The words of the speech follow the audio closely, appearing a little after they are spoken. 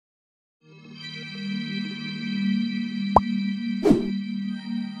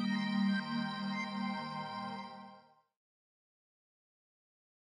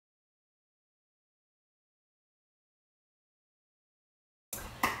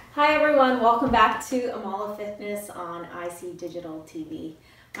Hi everyone, welcome back to Amala Fitness on IC Digital TV.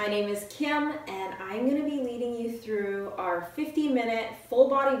 My name is Kim and I'm going to be leading you through our 50-minute full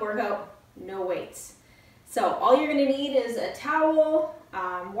body workout, no weights. So all you're going to need is a towel,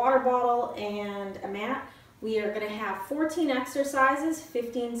 water bottle, and a mat. We are going to have 14 exercises,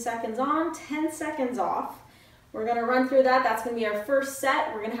 15 seconds on, 10 seconds off. We're going to run through that. That's going to be our first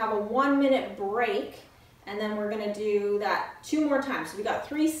set. We're going to have a 1-minute break. And then we're going to do that 2 more times. So we got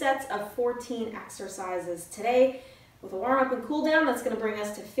 3 sets of 14 exercises today with a warm up and cool down. That's going to bring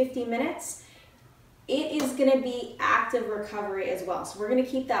us to 50 minutes. It is going to be active recovery as well. So we're going to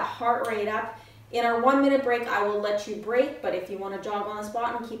keep that heart rate up. In our 1-minute break, I will let you break, but if you want to jog on the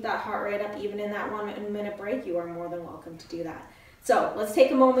spot and keep that heart rate up even in that 1-minute break, you are more than welcome to do that. So let's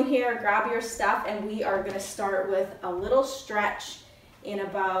take a moment here, grab your stuff, and we are going to start with a little stretch in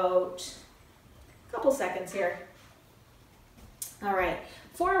about couple seconds here. All right,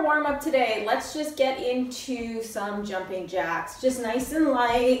 for a warm up today, let's just get into some jumping jacks. Just nice and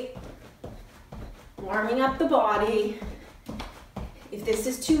light, warming up the body. If this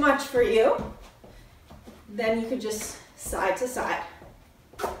is too much for you, then you could just side to side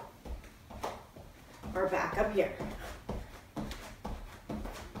or back up here.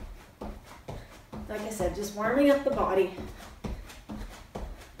 Like I said, just warming up the body.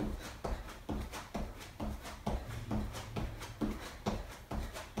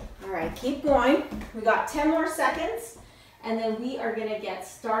 All right, keep going. We got 10 more seconds, and then we are gonna get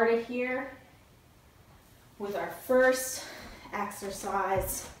started here with our first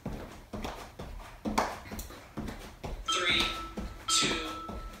exercise. 3, 2,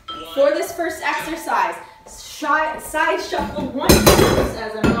 1. For this first exercise, side shuffle 1 time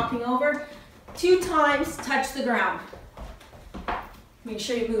as I'm knocking over, 2 times touch the ground. Make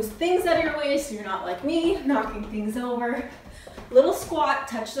sure you move things out of your way so you're not like me, knocking things over. Little squat,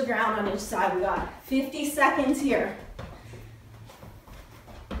 touch the ground on each side. We got 50 seconds here.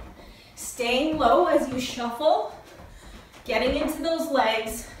 Staying low as you shuffle, getting into those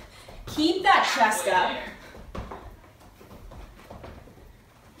legs. Keep that chest up.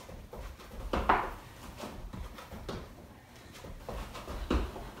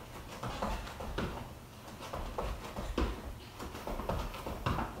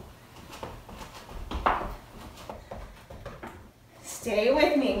 Stay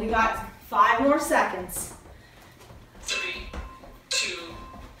with me. We got 5 more seconds. 3, 2,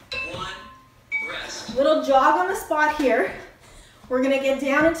 1. Rest. Little jog on the spot here. We're going to get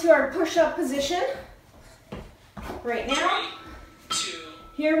down into our push-up position. Right now, 3, 2,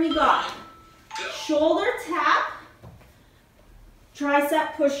 here we got go. shoulder tap,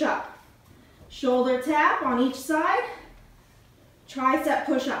 tricep push-up. Shoulder tap on each side, tricep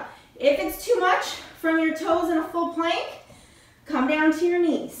push-up. If it's too much from your toes in a full plank, come down to your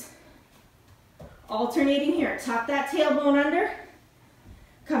knees. Alternating here. Tuck that tailbone under.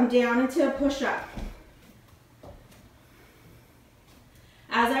 Come down into a push-up.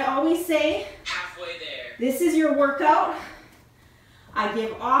 As I always say, Halfway there. this is your workout. I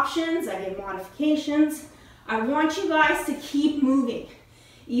give options, I give modifications. I want you guys to keep moving.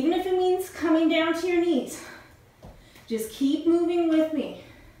 Even if it means coming down to your knees. Just keep moving with me.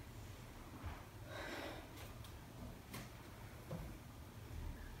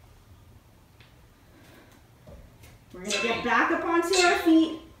 We're going to get back up onto our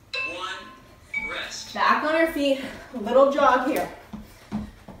feet. 1. Rest. Back on our feet. A little jog here.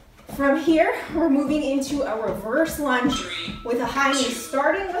 From here, we're moving into a reverse lunge 3, with a high knee,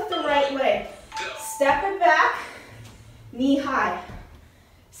 starting with the right leg. go. Step it back, knee high.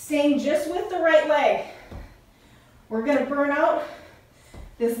 Staying just with the right leg. We're going to burn out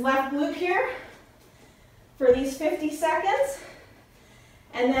this left glute here for these 50 seconds.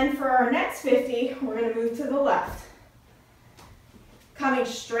 And then for our next 50, we're going to move to the left. Coming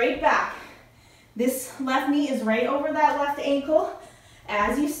straight back. This left knee is right over that left ankle.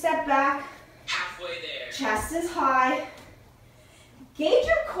 As you step back, Halfway there. chest is high. Gauge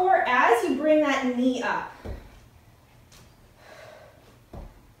your core as you bring that knee up.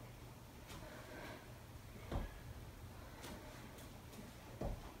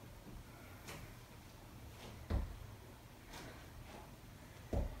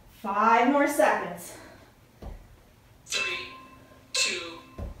 Five more seconds. 3, 2,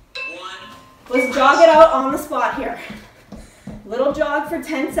 1. Let's jog it out on the spot here. Little jog for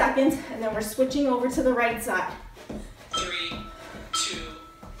 10 seconds, and then we're switching over to the right side. 3, 2,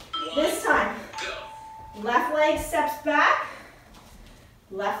 1. This time, Go. left leg steps back,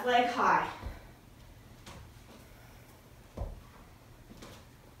 left leg high.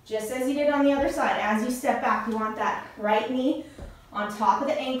 Just as you did on the other side, as you step back, you want that right knee on top of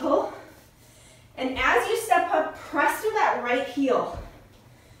the ankle. And as you step up, press through that right heel.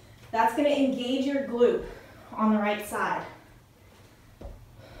 That's going to engage your glute on the right side.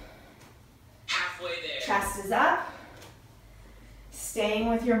 Halfway there. Chest is up. Staying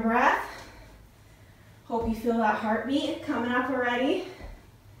with your breath. Hope you feel that heartbeat coming up already.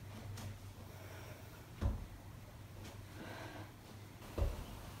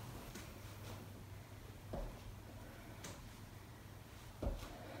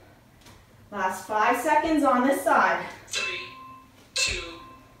 Last 5 seconds on this side. 3, 2,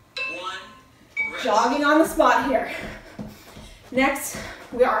 1. Rest. Jogging on the spot here. Next,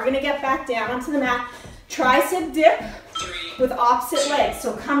 we are going to get back down onto the mat. Tricep dip 3, with opposite legs.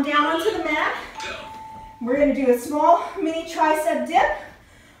 So come down onto the mat. go. We're going to do a small mini tricep dip.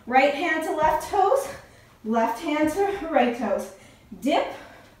 Right hand to left toes, left hand to right toes. Dip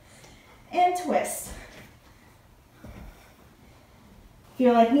and twist. If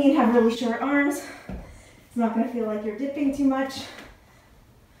you're like me and have really short arms, it's not going to feel like you're dipping too much.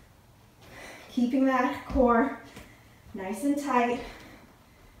 Keeping that core nice and tight.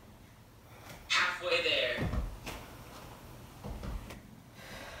 Halfway there.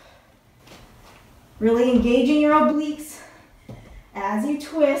 Really engaging your obliques as you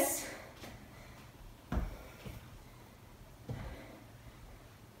twist.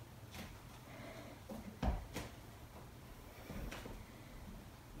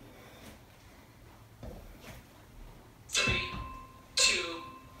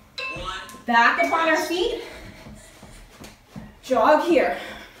 Back up on our feet. Jog here.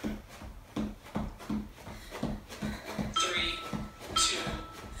 3, 2,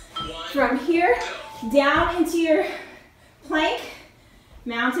 1. From here, down into your plank,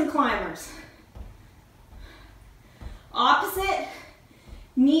 mountain climbers. Opposite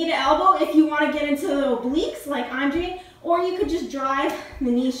knee to elbow if you want to get into the obliques like I'm doing, or you could just drive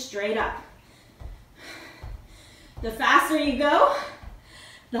the knee straight up. The faster you go,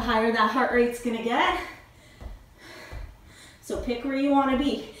 the higher that heart rate's gonna get. So pick where you wanna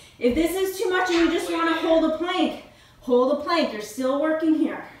be. If this is too much and you just wanna hold a plank, hold a plank. You're still working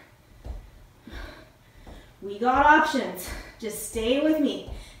here. We got options. Just stay with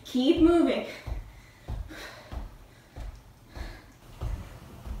me. Keep moving.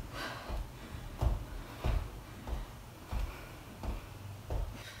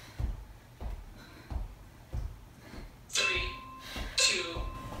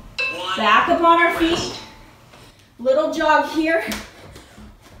 Back up on our feet. Little jog here.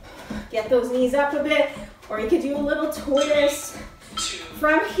 Get those knees up a bit, or you could do a little twist.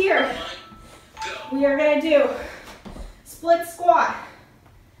 From here, we are going to do split squat,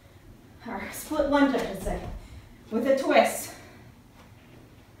 or split lunge, I should say, with a twist.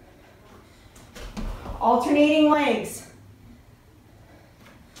 Alternating legs.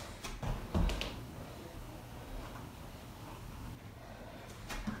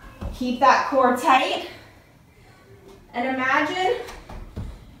 Keep that core tight, and imagine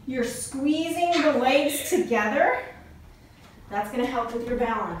you're squeezing the legs together. That's going to help with your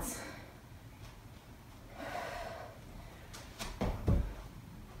balance.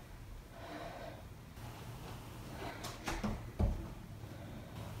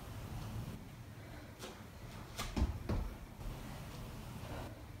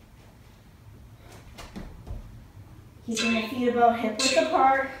 Keeping the feet about hip width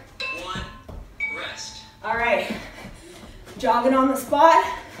apart. 1, rest. All right, jogging on the spot.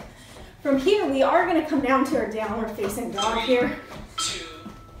 From here, we are going to come down to our downward facing dog here. 2,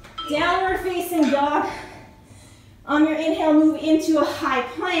 Downward facing dog. On your inhale, move into a high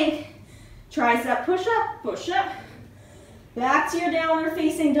plank. Tricep push up, push up. Back to your downward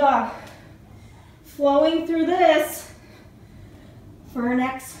facing dog. Flowing through this for our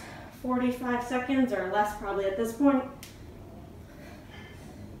next 45 seconds or less probably at this point.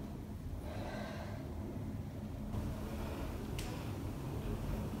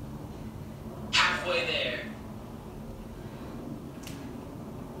 halfway there.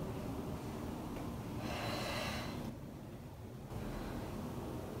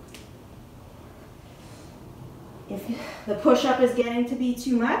 If the push-up is getting to be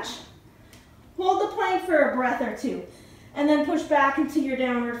too much, hold the plank for a breath or two, and then push back into your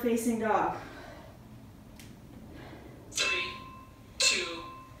downward facing dog. 3, 2,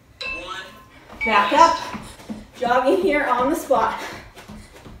 1. Back up, jogging here on the spot.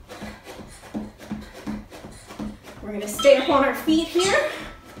 We're gonna stay up on our feet here.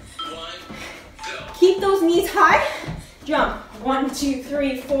 1, go. Keep those knees high. Jump. 1, 2,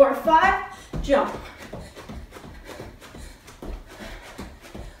 3, 4, 5. Jump.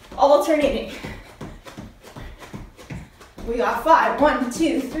 Alternating. We got 5. 1,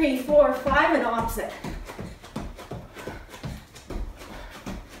 2, 3, 4, 5, and opposite.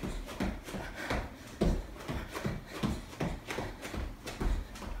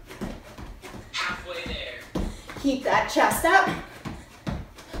 Halfway there. Keep that chest up.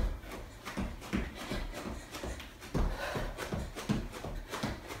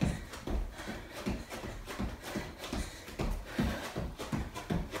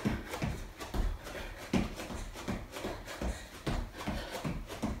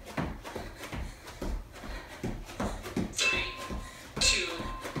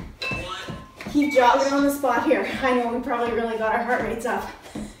 Keep jogging on the spot here. I know we probably really got our heart rates up.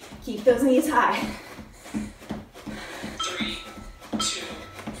 Keep those knees high. 3, 2,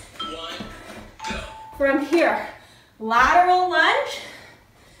 1, go. From here, lateral lunge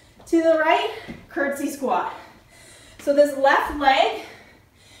to the right, curtsy squat. So this left leg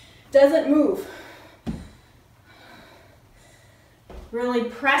doesn't move. Really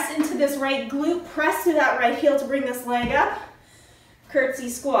press into this right glute, press to that right heel to bring this leg up, curtsy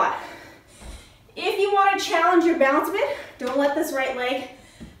squat. If you want to challenge your balance a bit, don't let this right leg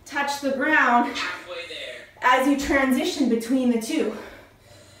touch the ground Halfway there. as you transition between the two.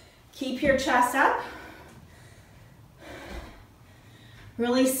 Keep your chest up.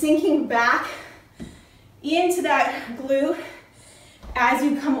 Really sinking back into that glute as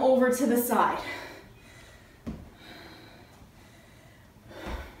you come over to the side.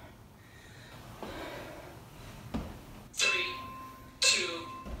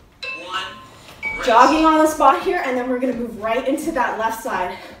 Jogging on the spot here, and then we're going to move right into that left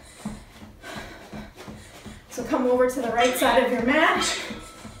side. So come over to the right side of your mat,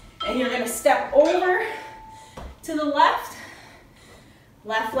 and you're going to step over to the left,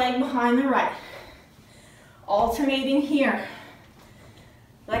 left leg behind the right. Alternating here.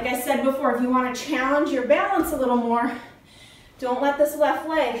 Like I said before, if you want to challenge your balance a little more, don't let this left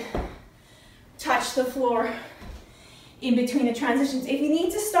leg touch the floor in between the transitions. If you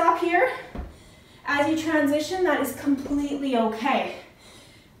need to stop here, as you transition, that is completely okay.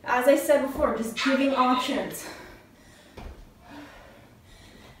 As I said before, just giving options.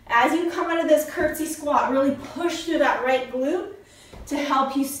 As you come out of this curtsy squat, really push through that right glute to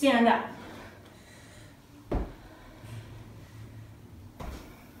help you stand up.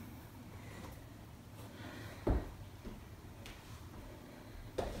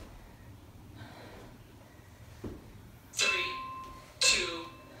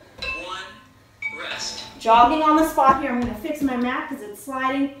 Jogging on the spot here. I'm going to fix my mat because it's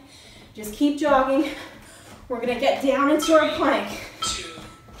sliding. Just keep jogging. We're going to get down into our plank.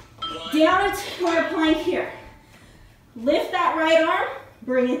 Down into our plank here. Lift that right arm,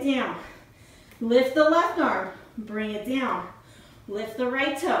 bring it down. Lift the left arm, bring it down. Lift the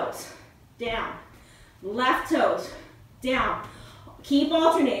right toes, down. Left toes, down. Keep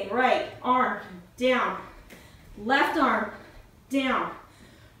alternating. Right arm, down. Left arm, down.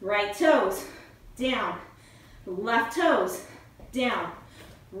 Right toes, down. Left toes, down.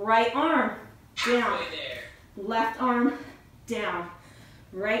 Right arm, down. Left arm, down.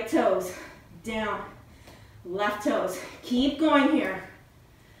 Right toes, down. Left toes. Keep going here.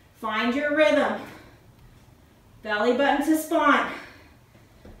 Find your rhythm. Belly button to spine.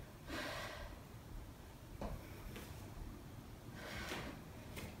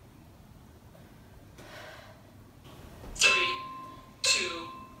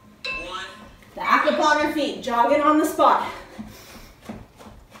 Back up on your feet, jogging on the spot.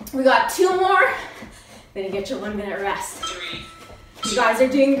 We got 2 more, then you get your 1-minute rest. You guys are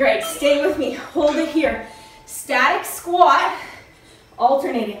doing great. Stay with me, hold it here. Static squat,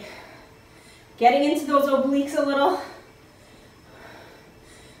 alternating. Getting into those obliques a little.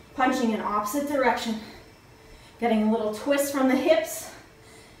 Punching in opposite direction. Getting a little twist from the hips.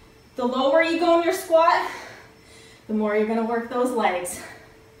 The lower you go in your squat, the more you're gonna work those legs.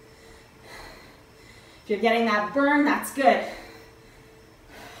 If you're getting that burn, that's good.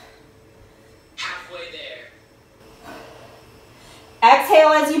 Halfway there. Exhale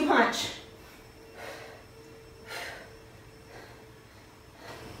as you punch.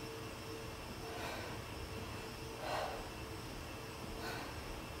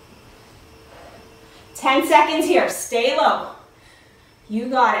 Ten seconds here, stay low. You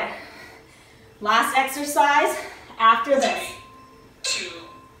got it. Last exercise after this. 3,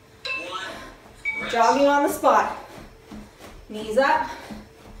 2, 1, rest. Jogging on the spot. Knees up.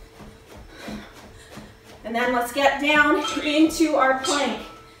 And then let's get down into our plank.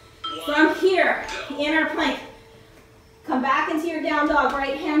 From here, in our plank, come back into your down dog.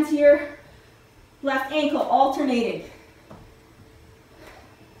 Right hand to your left ankle, alternating.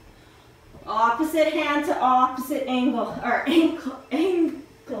 Opposite hand to opposite angle, or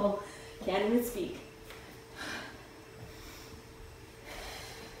ankle. Can't even speak.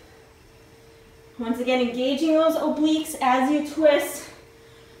 Once again, engaging those obliques as you twist,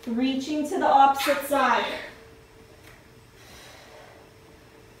 reaching to the opposite side.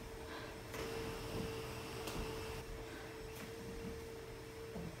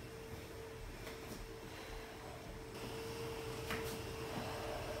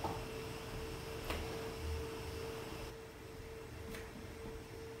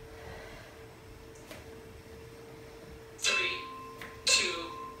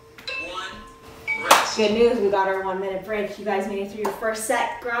 Good news, we got our 1 minute break. You guys made it through your first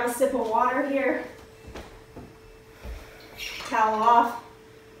set. Grab a sip of water here. Towel off.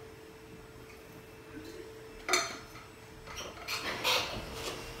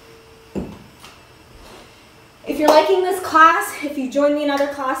 If you're liking this class, if you join me in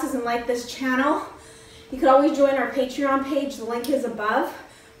other classes and like this channel, you could always join our Patreon page. The link is above.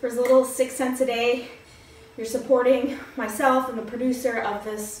 For as little as 6 cents a day, you're supporting myself and the producer of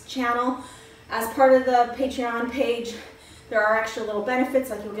this channel. As part of the Patreon page, there are extra little benefits,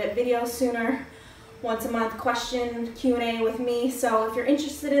 like you'll get videos sooner, once a month question Q&A with me. So if you're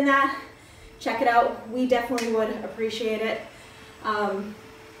interested in that, check it out. We definitely would appreciate it.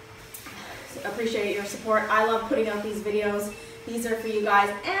 Appreciate your support. I love putting out these videos. These are for you guys.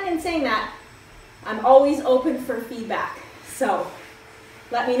 And in saying that, I'm always open for feedback. So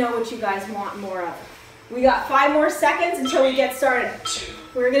let me know what you guys want more of. We got 5 more seconds until we get started.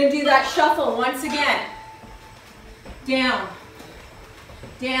 We're going to do that shuffle once again. Down,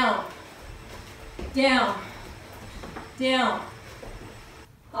 down, down, down.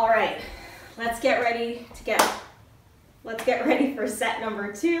 All right, let's get ready for set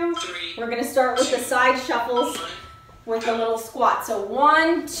number 2. We're going to start with the side shuffles with a little squat. So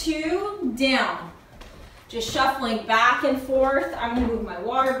 1, 2, down. Just shuffling back and forth. I'm going to move my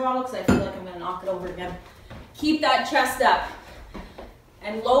water bottle because I feel like I'm going to knock it over again. Keep that chest up.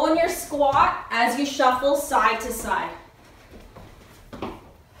 And low in your squat as you shuffle side to side.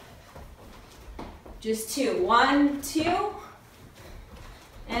 Just 2. 1, 2,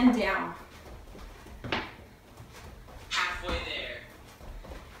 and down. Halfway there.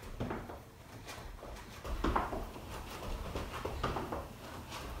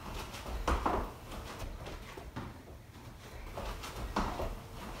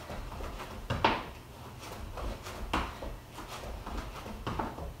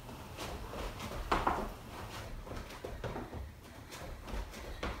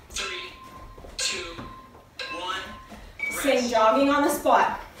 3, 2, 1. Same jogging on the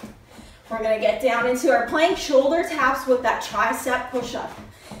spot. We're going to get down into our plank, shoulder taps with that tricep push-up.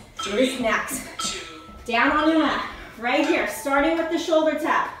 Is next. 2. Down on your mat. Right here, starting with the shoulder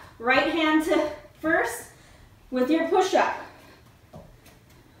tap. Right hand to first with your push-up.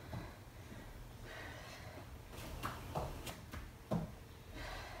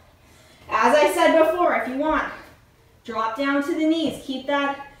 As I said before, if you want, drop down to the knees. Keep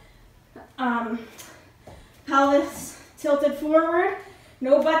that pelvis tilted forward.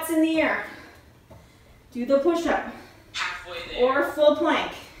 No butts in the air. Do the push-up or full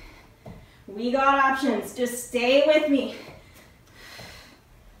plank. We got options. Just stay with me.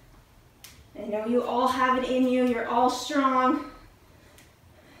 I know you all have it in you. You're all strong.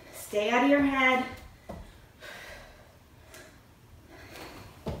 Stay out of your head.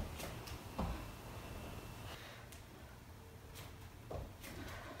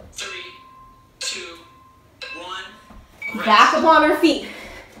 Back up on our feet.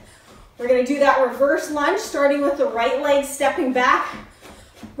 We're going to do that reverse lunge, starting with the right leg stepping back.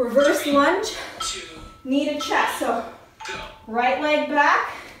 Reverse lunge, knee to chest. So right leg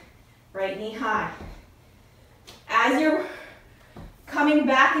back, right knee high. As you're coming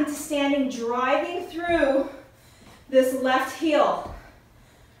back into standing, driving through this left heel.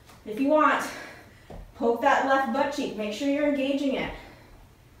 If you want, poke that left butt cheek. Make sure you're engaging it.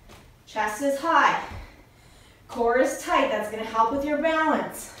 Chest is high. Core is tight. That's going to help with your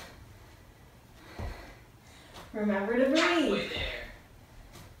balance. Remember to breathe.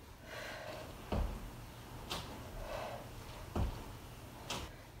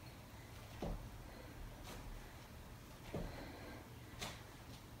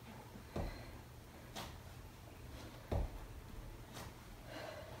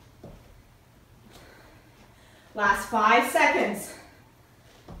 Last 5 seconds.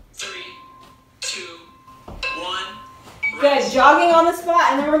 3, 2, 1. Good, jogging on the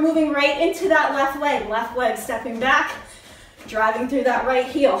spot, and then we're moving right into that left leg stepping back, driving through that right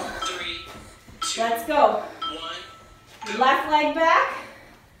heel. 3, 2, Let's go. 1. Left leg back,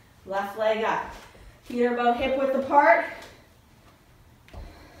 Left leg up. Feet are about hip width apart.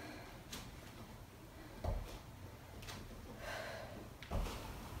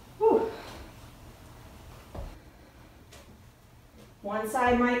 Whew. One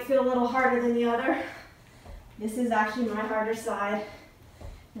side might feel a little harder than the other. This is actually my harder side,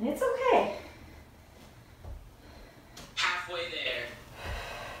 and it's okay. Halfway there.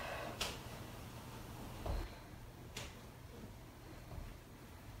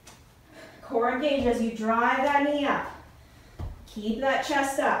 Core engaged as you drive that knee up. Keep that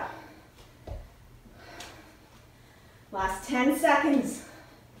chest up. Last 10 seconds.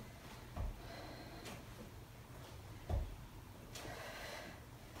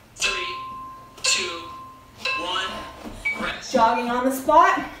 Three, two, one. Rest. Jogging on the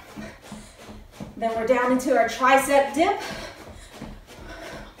spot. Then we're down into our tricep dip.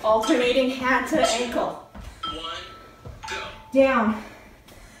 Alternating hand to ankle. One, go. Down.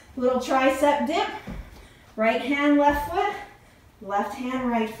 Little tricep dip. Right hand, left foot. Left hand,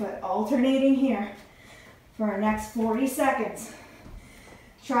 right foot. Alternating here for our next 40 seconds.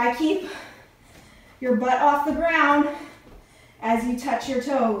 Try keep your butt off the ground as you touch your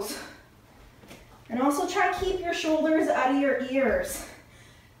toes. And also try keep your shoulders out of your ears.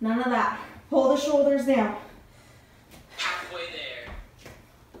 None of that. Pull the shoulders down. Halfway there.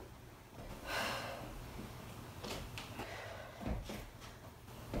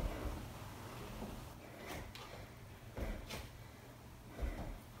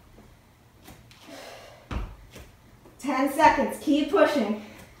 Ten seconds. Keep pushing.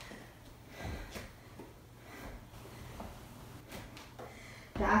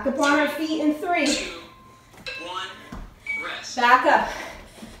 Back up on our feet in 3. 2, 1. Rest. Back up.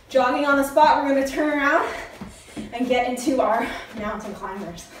 Jogging on the spot, we're going to turn around and get into our mountain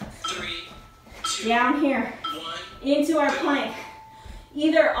climbers. 3, 2, Down here, 1. into our plank.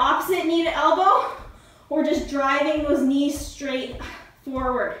 Either opposite knee to elbow, or just driving those knees straight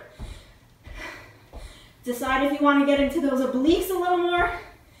forward. Decide if you want to get into those obliques a little more.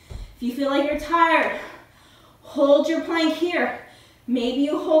 If you feel like you're tired, hold your plank here. Maybe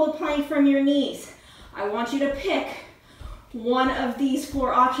you hold a plank from your knees. I want you to pick one of these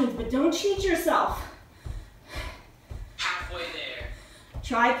 4 options, but don't cheat yourself. Halfway there.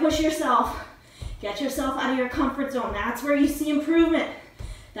 Try push yourself. Get yourself out of your comfort zone. That's where you see improvement.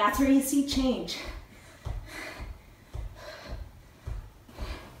 That's where you see change.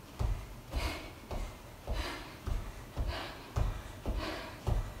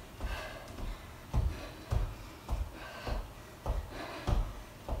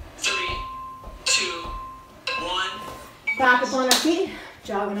 Back up on our feet,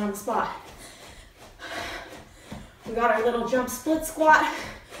 jogging on the spot. We got our little jump split squat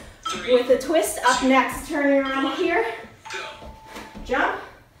with a twist. Up next, turning around here. Jump,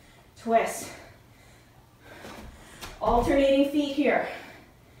 twist. Alternating feet here.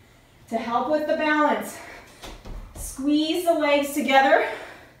 To help with the balance, squeeze the legs together.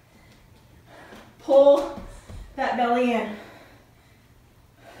 Pull that belly in.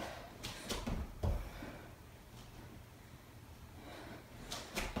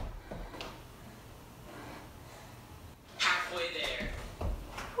 There.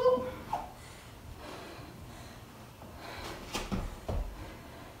 Woo.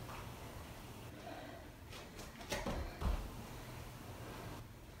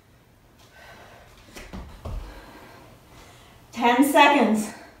 Ten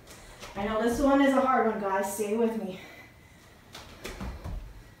seconds. I know this one is a hard one, guys. Stay with me.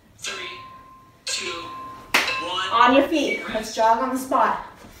 3, 2, 1. On your feet. Let's jog on the spot.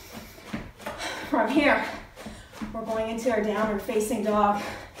 From here, we're going into our downward facing dog.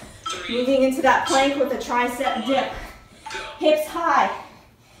 3, Moving into that plank with a tricep dip. Hips high.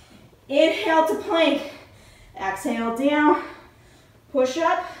 Inhale to plank. Exhale down. Push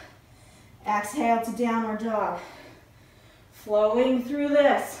up. Exhale to downward dog. Flowing through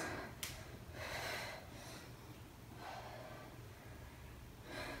this.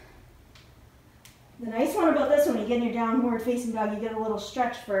 The nice one about this one, when you get in your downward facing dog, you get a little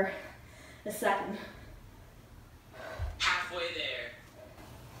stretch for a second. Halfway there.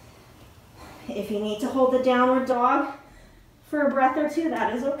 If you need to hold the downward dog for a breath or 2,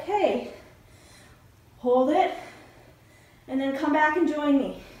 that is okay. Hold it, and then come back and join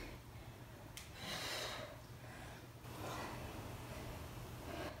me.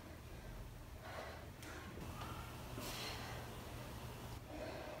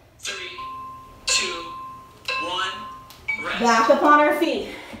 Back up on our feet.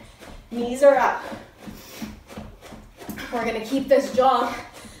 Knees are up. We're going to keep this jog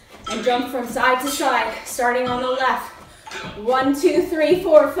and jump from side to side, starting on the left, 1, 2, 3,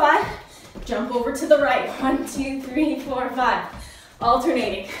 4, 5. Jump over to the right. 1, 2, 3, 4, 5.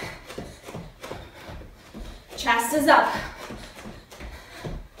 Alternating. Chest is up.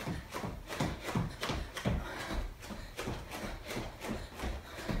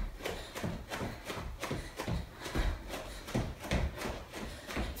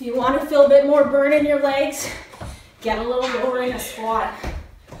 If you want to feel a bit more burn in your legs, get a little lower in a squat.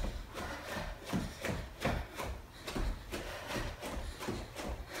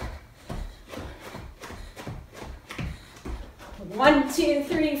 One, 2,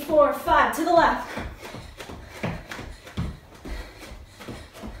 3, 4, 5. To the left.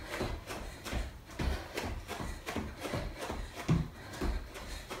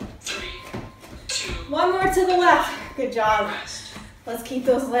 3, 2. One more to the left. Good job. Rest. Let's keep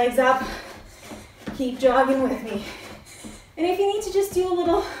those legs up. Keep jogging with me. And if you need to just do a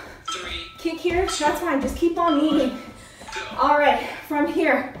little 3. kick here, that's fine. Just keep on moving. Go. All right, from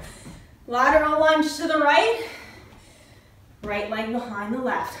here, lateral lunge to the right. Right leg behind the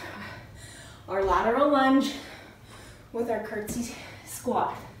left. Our lateral lunge with our curtsy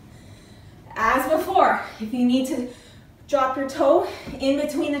squat. As before, if you need to drop your toe in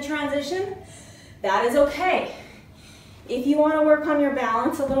between the transition, that is okay. If you want to work on your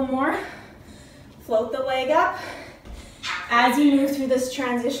balance a little more, float the leg up as you move through this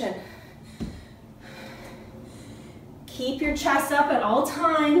transition. Keep your chest up at all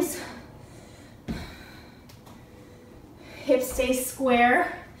times. Hips stay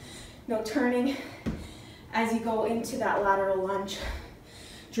square. No turning as you go into that lateral lunge.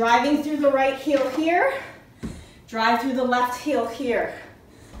 Driving through the right heel here. Drive through the left heel here.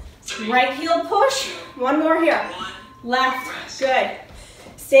 3, Right heel push. One more here. 1. Left. Good.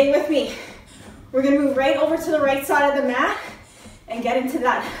 Stay with me. We're going to move right over to the right side of the mat and get into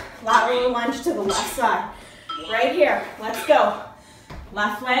that lateral lunge to the left side. Right here. Let's go.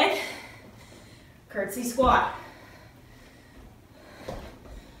 Left leg. Curtsy squat.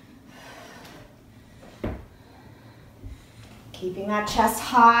 Keeping that chest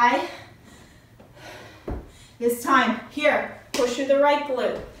high. This time, here, push through the right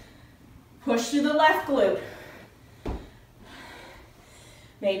glute. Push through the left glute.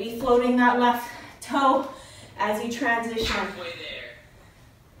 Maybe floating that left toe as you transition. Halfway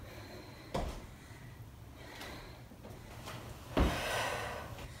there.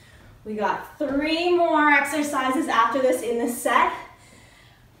 We got 3 more exercises after this in this set.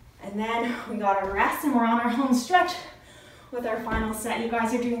 And then we got a rest and we're on our home stretch with our final set. You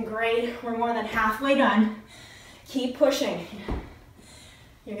guys are doing great. We're more than halfway done. Keep pushing.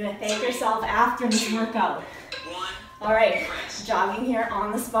 You're gonna thank yourself after this workout. 1. All right, jogging here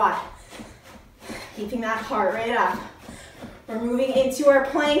on the spot. Keeping that heart rate up. We're moving into our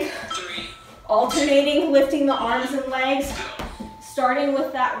plank, 3. alternating, lifting the arms and legs, Go. starting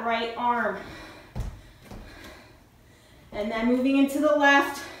with that right arm. And then moving into the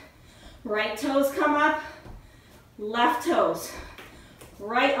left, right toes come up, left toes,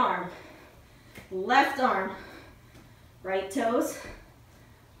 right arm, left arm, right toes,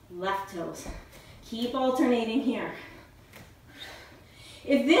 left toes. Keep alternating here.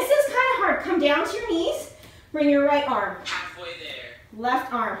 If this is kind of hard, come down to your knees, bring your right arm, Halfway there.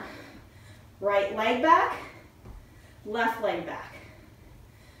 left arm, right leg back, left leg back.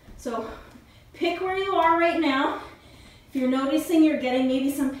 So pick where you are right now. If you're noticing you're getting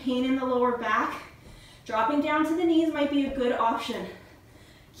maybe some pain in the lower back, dropping down to the knees might be a good option.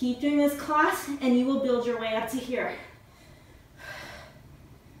 Keep doing this class and you will build your way up to here.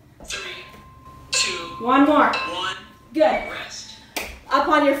 3, 2, One more. 1. Good. Rest. Up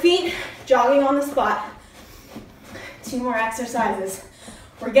on your feet, jogging on the spot. 2 more exercises.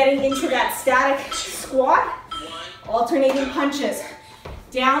 We're getting into that static squat, 1. alternating punches.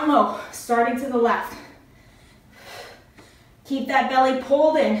 Down low, starting to the left. Keep that belly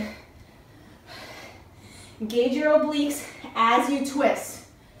pulled in. Engage your obliques as you twist.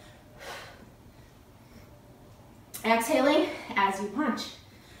 Exhaling as you punch.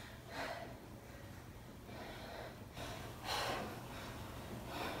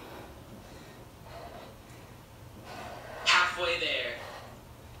 Halfway there.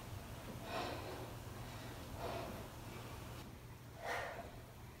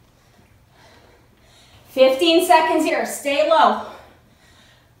 $15 seconds here, stay low.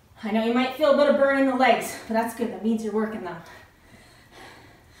 I know you might feel a bit of burn in the legs, but that's good, that means you're working them.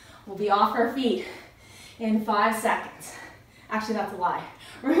 We'll be off our feet in 5 seconds. Actually, that's a lie.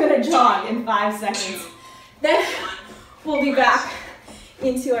 We're gonna jog in 5 seconds. Then we'll be back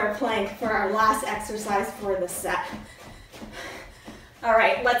into our plank for our last exercise for the set. All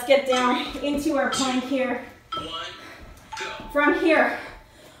right, let's get down into our plank here. 1. From here,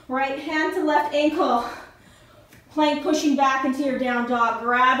 right hand to left ankle, plank pushing back into your down dog,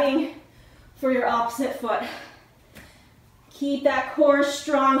 grabbing for your opposite foot. Keep that core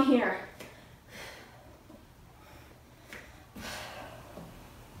strong here.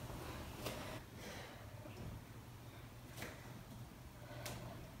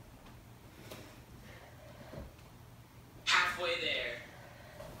 Halfway there.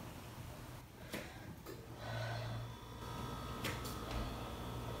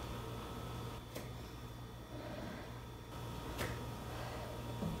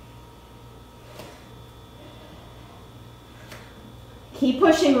 Keep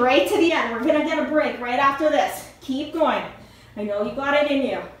pushing right to the end. We're gonna get a break right after this. Keep going. I know you got it in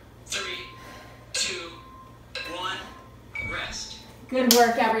you. 3, 2, 1, rest. Good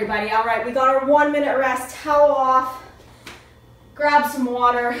work, everybody. All right, we got our 1 minute rest. Towel off. Grab some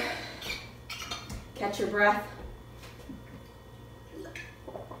water. Catch your breath.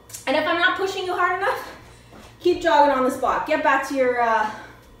 And if I'm not pushing you hard enough, keep jogging on the spot. Get back to your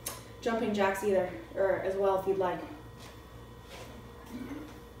jumping jacks either, or as well if you'd like.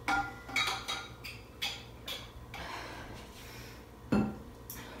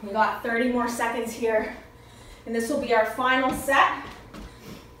 We got 30 more seconds here, and this will be our final set.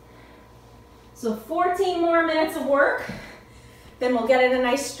 So 14 more minutes of work, then we'll get in a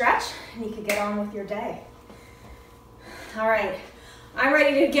nice stretch, and you can get on with your day. All right, I'm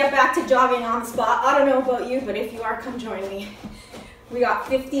ready to get back to jogging on the spot. I don't know about you, but if you are, come join me. We got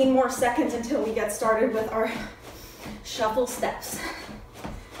 15 more seconds until we get started with our shuffle steps.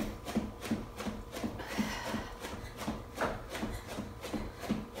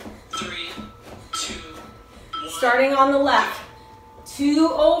 Starting on the left, 2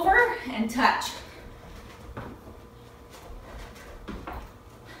 over and touch.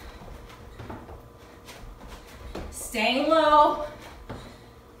 Staying low,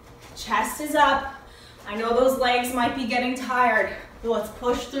 chest is up. I know those legs might be getting tired, but let's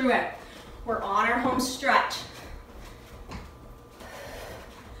push through it. We're on our home stretch.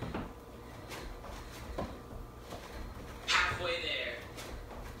 Halfway there.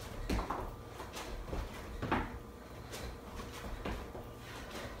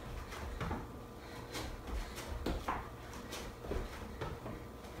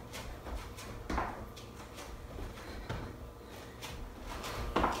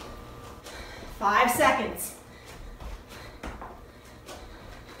 5 seconds.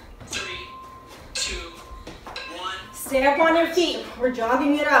 3, 2, 1. Stay up on your feet. We're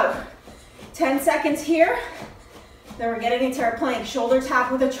jogging it out. 10 seconds here. Then we're getting into our plank. Shoulder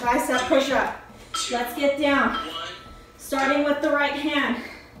tap with a tricep push-up. Let's get down. Starting with the right hand.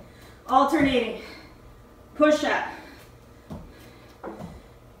 Alternating. Push-up.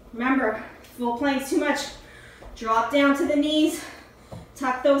 Remember, full plank's too much. Drop down to the knees.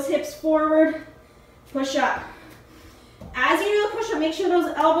 Tuck those hips forward. Push up. As you do the push up, make sure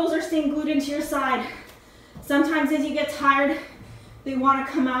those elbows are staying glued into your side. Sometimes as you get tired, they want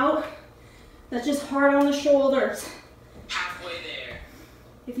to come out. That's just hard on the shoulders. Halfway there.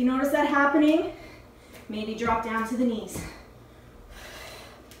 If you notice that happening, maybe drop down to the knees.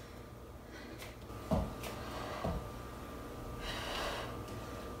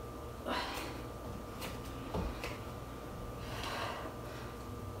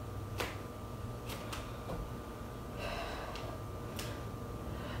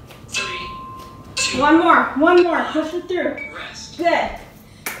 One more, push it through. Rest. Good.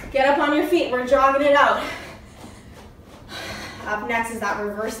 Get up on your feet, we're jogging it out. Up next is that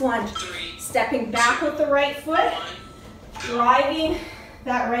reverse lunge. 3, Stepping back with the right foot, 1. driving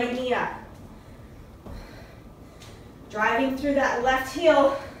that right knee up. Driving through that left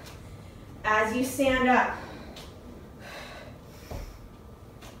heel as you stand up.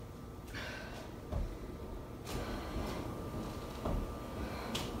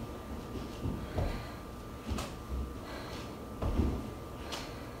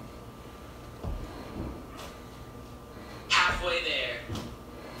 Halfway there.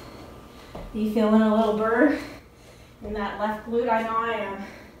 You feeling a little burn in that left glute? I know I am.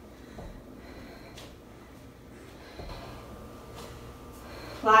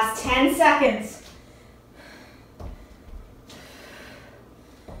 Last 10 seconds.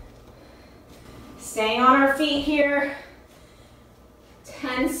 Staying on our feet here.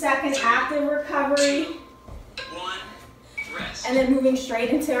 10-second active recovery. 1. Rest. And then moving straight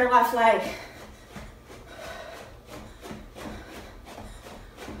into our left leg.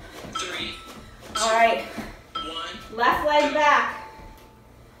 3. All right. 1. Left leg back.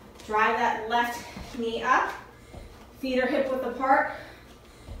 Drive that left knee up. Feet are hip width apart.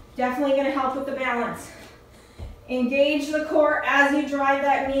 Definitely going to help with the balance. Engage the core as you drive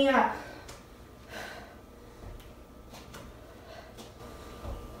that knee up.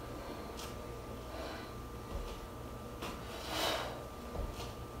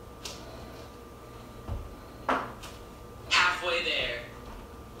 Halfway there.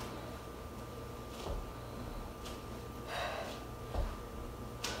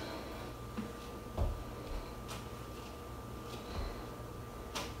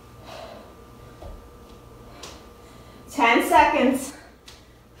 Ten seconds.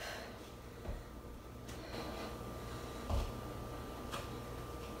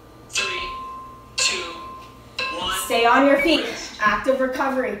 Three, two, one. Stay on your feet. Active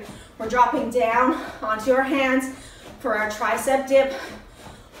recovery. We're dropping down onto our hands for our tricep dip.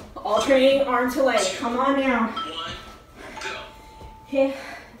 Alternating arm to leg. Come on down. One, go. Hip,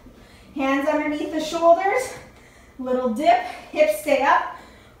 hands underneath the shoulders. Little dip. Hips stay up.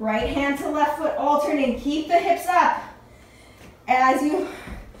 Right hand to left foot alternating. Keep the hips up as you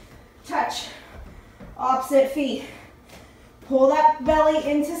touch opposite feet. Pull that belly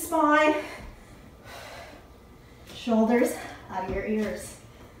into spine. Shoulders out of your ears.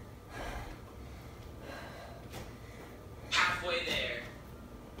 Halfway there.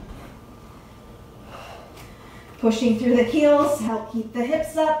 Pushing through the heels to help keep the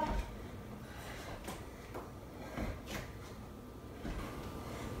hips up.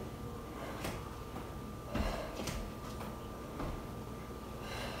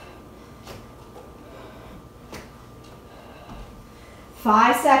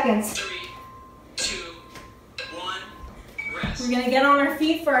 Five seconds. 3, 2, 1, rest. We're gonna get on our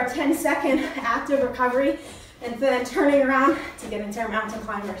feet for our 10-second active recovery and then turning around to get into our mountain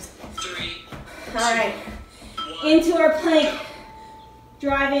climbers. 3, All right, 1. into our plank,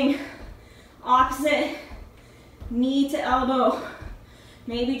 driving opposite knee to elbow.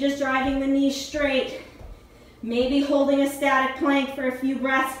 Maybe just driving the knee straight. Maybe holding a static plank for a few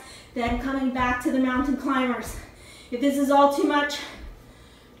breaths, then coming back to the mountain climbers. If this is all too much,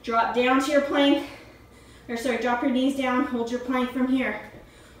 drop down to your plank, or sorry, drop your knees down, hold your plank from here.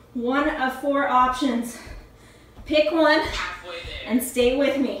 One of 4 options. Pick one Halfway there. and stay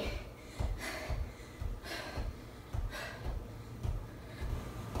with me.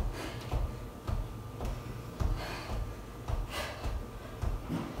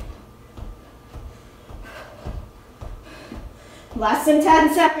 Less than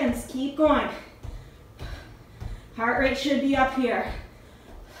 10 seconds, keep going. Heart rate should be up here.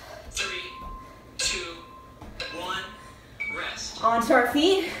 3, 2, 1, rest. Onto our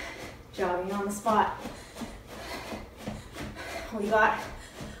feet, jogging on the spot. We got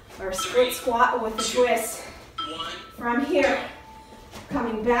our split squat with the twist. 1, From here,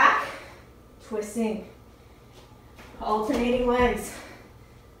 coming back, twisting, alternating legs.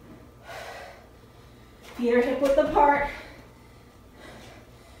 Feet are hip width apart.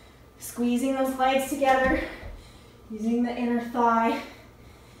 Squeezing those legs together, using the inner thigh,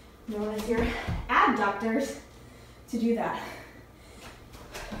 known as your abductors, to do that.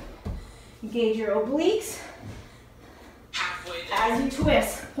 Engage your obliques halfway there. as you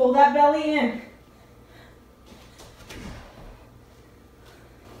twist. Pull that belly in.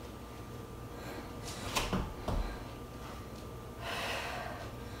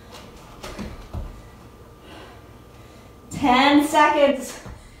 Ten seconds.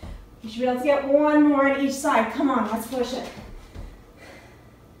 You should be able to get one more on each side. Come on, let's push it.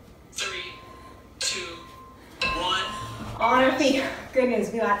 3, 2, 1. On our feet. Good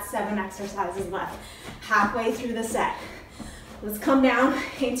news, we got 7 exercises left. Halfway through the set. Let's come down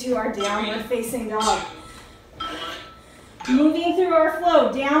into our downward facing dog. 2, 1. Moving through our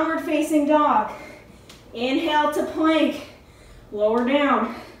flow, downward facing dog. Inhale to plank. Lower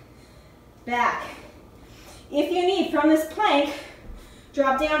down. Back. If you need, from this plank,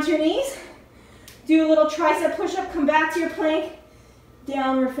 drop down to your knees. Do a little tricep push-up, come back to your plank.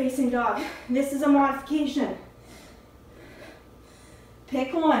 Downward facing dog. This is a modification.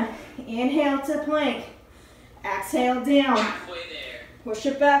 Pick one. Inhale to plank. Exhale down. Halfway there. Push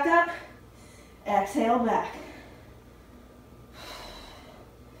it back up. Exhale back.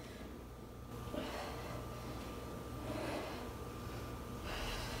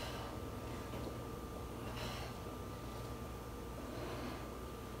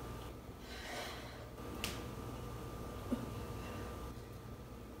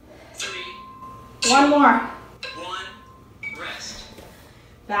 One more. 1, rest.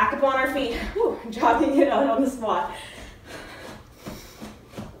 Back up on our feet. Whew, jogging it out on the spot.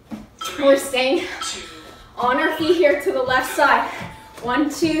 3, We're staying 2, on our feet here to the left side. 1,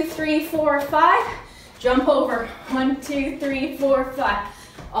 2, 3, 4, 5. Jump over. 1, 2, 3, 4, 5.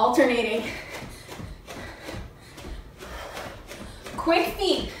 Alternating. Quick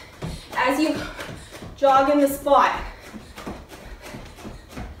feet as you jog in the spot.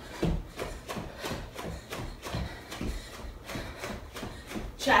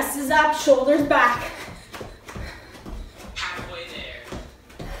 Chest is up, shoulders back. Halfway there.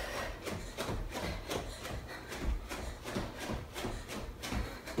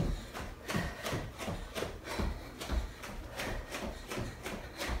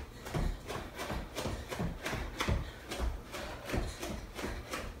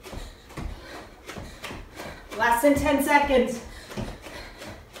 Less than 10 seconds.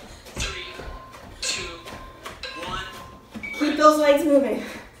 3, 2, 1. Keep those legs moving.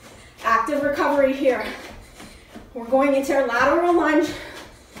 Active recovery here. We're going into our lateral lunge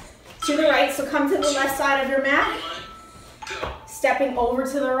to the right, so come to the left side of your mat. 1, go. Stepping over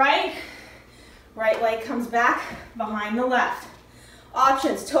to the right. Right leg comes back behind the left.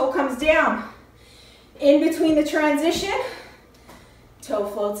 Options, toe comes down. In between the transition, toe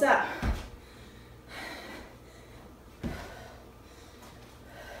floats up.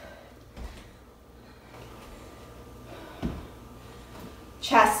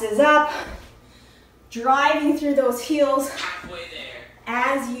 Chest is up, driving through those heels Halfway there.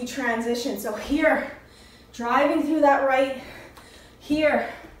 as you transition. So here, driving through that right, here,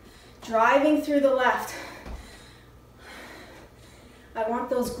 driving through the left. I want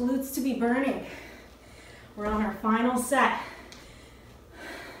those glutes to be burning. We're on our final set.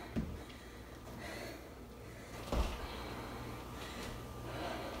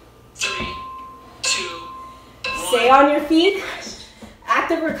 Three, two, one. Stay on your feet. Rest.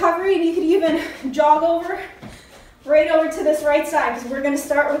 Active recovery, and you could even jog over, right over to this right side, because we're going to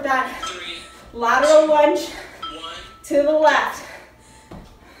start with that 3, lateral lunge 1. to the left.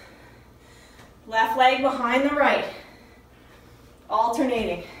 Left leg behind the right.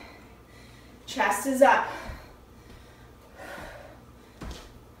 Alternating. Chest is up.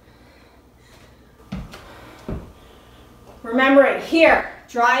 Remembering, here,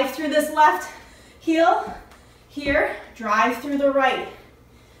 drive through this left heel. Here, drive through the right.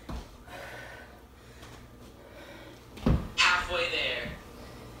 Halfway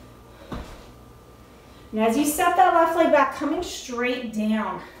there. And as you step that left leg back, coming straight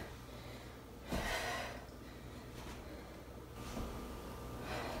down.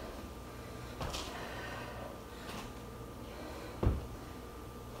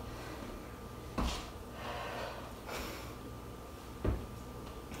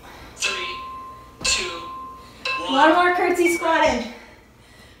 One more curtsy squat in.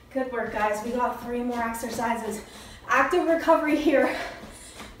 Good work, guys. We got 3 more exercises. Active recovery here.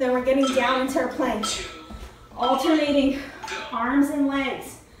 Then we're getting down into our plank. Alternating arms and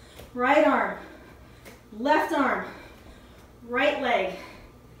legs. Right arm, left arm, right leg,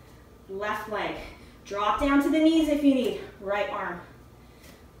 left leg. Drop down to the knees if you need. Right arm,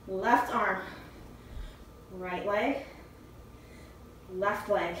 left arm, right leg, left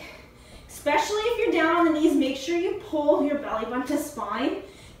leg. Especially if you're down on the knees, make sure you pull your belly button to spine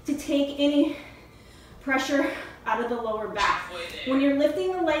to take any pressure out of the lower back. When you're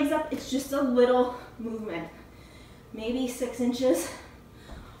lifting the legs up, it's just a little movement. Maybe 6 inches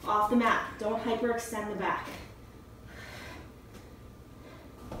off the mat. Don't hyperextend the back.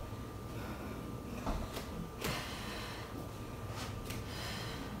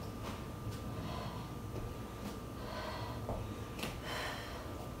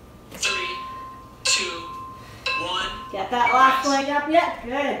 Get that last leg up yet?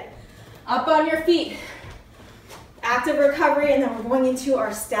 Good. Up on your feet. Active recovery, and then we're going into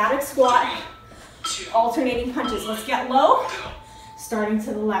our static squat. Alternating punches. Let's get low. Starting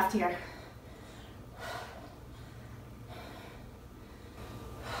to the left here.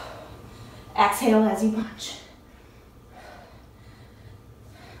 Exhale as you punch.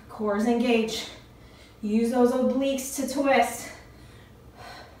 Cores engage. Use those obliques to twist.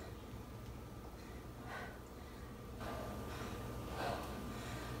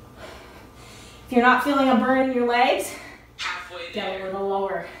 If you're not feeling a burn in your legs, get a little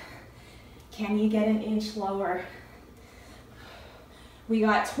lower. Can you get an inch lower? We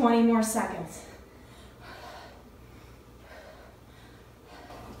got 20 more seconds.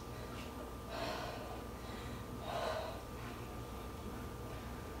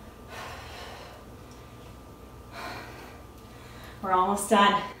 We're almost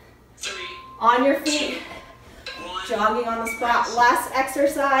done. 3, on your feet, 1. jogging on the spot. Last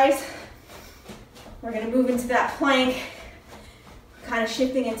exercise. We're going to move into that plank, kind of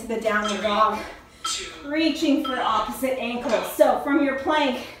shifting into the downward dog, reaching for opposite ankles. So from your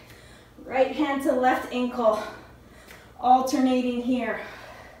plank, right hand to left ankle, alternating here.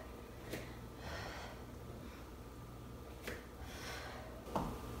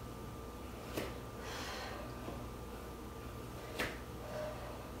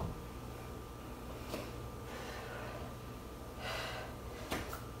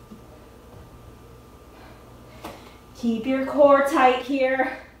 Keep your core tight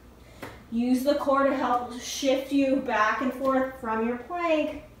here. Use the core to help shift you back and forth from your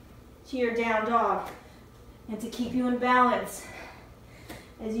plank to your down dog and to keep you in balance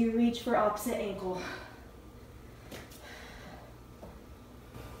as you reach for opposite ankle.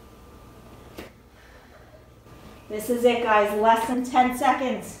 This is it, guys. Less than 10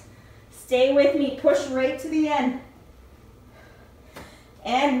 seconds. Stay with me. Push right to the end.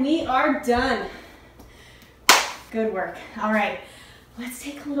 And we are done. Good work. All right. Let's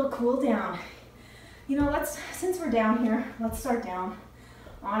take a little cool down. You know, since we're down here, let's start down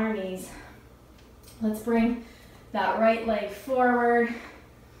on our knees. Let's bring that right leg forward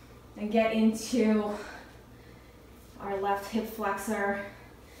and get into our left hip flexor.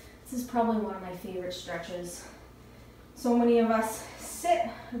 This is probably one of my favorite stretches. So many of us sit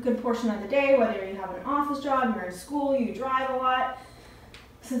a good portion of the day, whether you have an office job, you're in school, you drive a lot.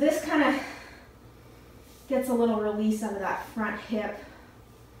 So this kind of gets a little release out of that front hip.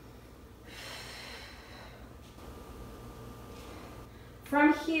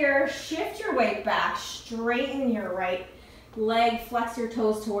 From here, shift your weight back, straighten your right leg, flex your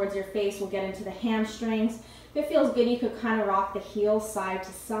toes towards your face. We'll get into the hamstrings. If it feels good, you could kind of rock the heels side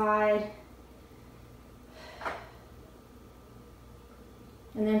to side.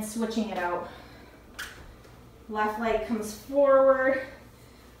 And then switching it out. Left leg comes forward,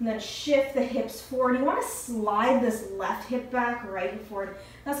 and then shift the hips forward. You want to slide this left hip back, right hip forward.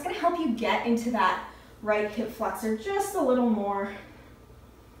 That's going to help you get into that right hip flexor just a little more.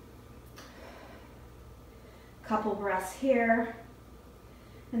 Couple breaths here.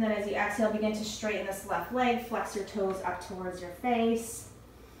 And then as you exhale, begin to straighten this left leg, flex your toes up towards your face.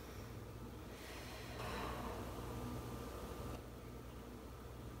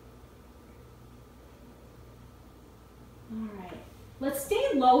 All right, let's stay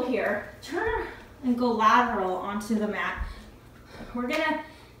low here. Turn and go lateral onto the mat. We're gonna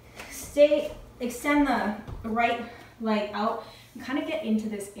extend the right leg out and kind of get into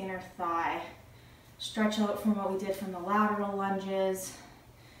this inner thigh. Stretch out from what we did from the lateral lunges.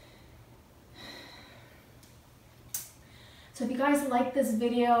 So if you guys like this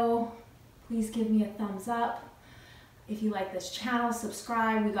video, please give me a thumbs up. If you like this channel,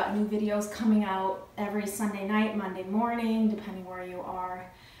 subscribe. We got new videos coming out every Sunday night, Monday morning, depending where you are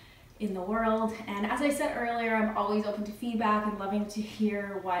in the world. And as I said earlier, I'm always open to feedback and loving to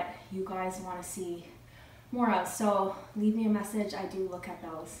hear what you guys want to see more of. So leave me a message. I do look at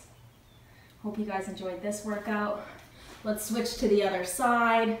those. Hope you guys enjoyed this workout. Let's switch to the other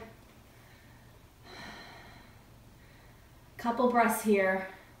side. Couple breaths here.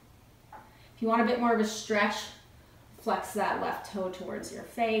 If you want a bit more of a stretch, flex that left toe towards your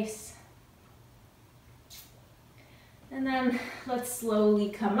face. And then let's slowly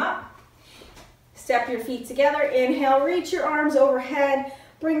come up. Step your feet together. Inhale, reach your arms overhead.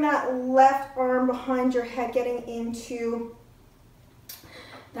 Bring that left arm behind your head, getting into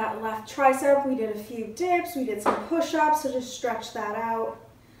that left tricep. We did a few dips. We did some push-ups, so just stretch that out.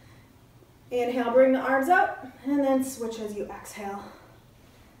 Inhale, bring the arms up, and then switch as you exhale.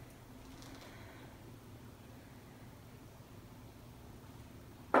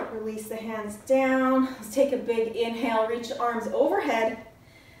 Release the hands down. Let's take a big inhale, reach the arms overhead.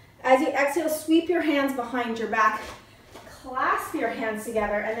 As you exhale, sweep your hands behind your back. Clasp your hands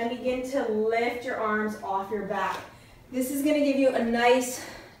together and then begin to lift your arms off your back. This is going to give you a nice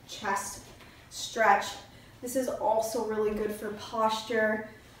chest stretch. This is also really good for posture.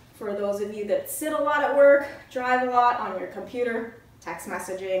 For those of you that sit a lot at work, drive a lot on your computer, text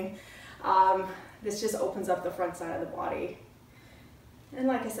messaging, this just opens up the front side of the body. And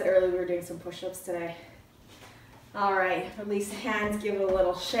like I said earlier, we were doing some push-ups today. All right, release the hands, give it a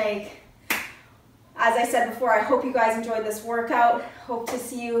little shake. As I said before, I hope you guys enjoyed this workout. Hope to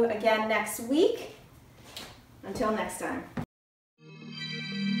see you again next week. Until next time.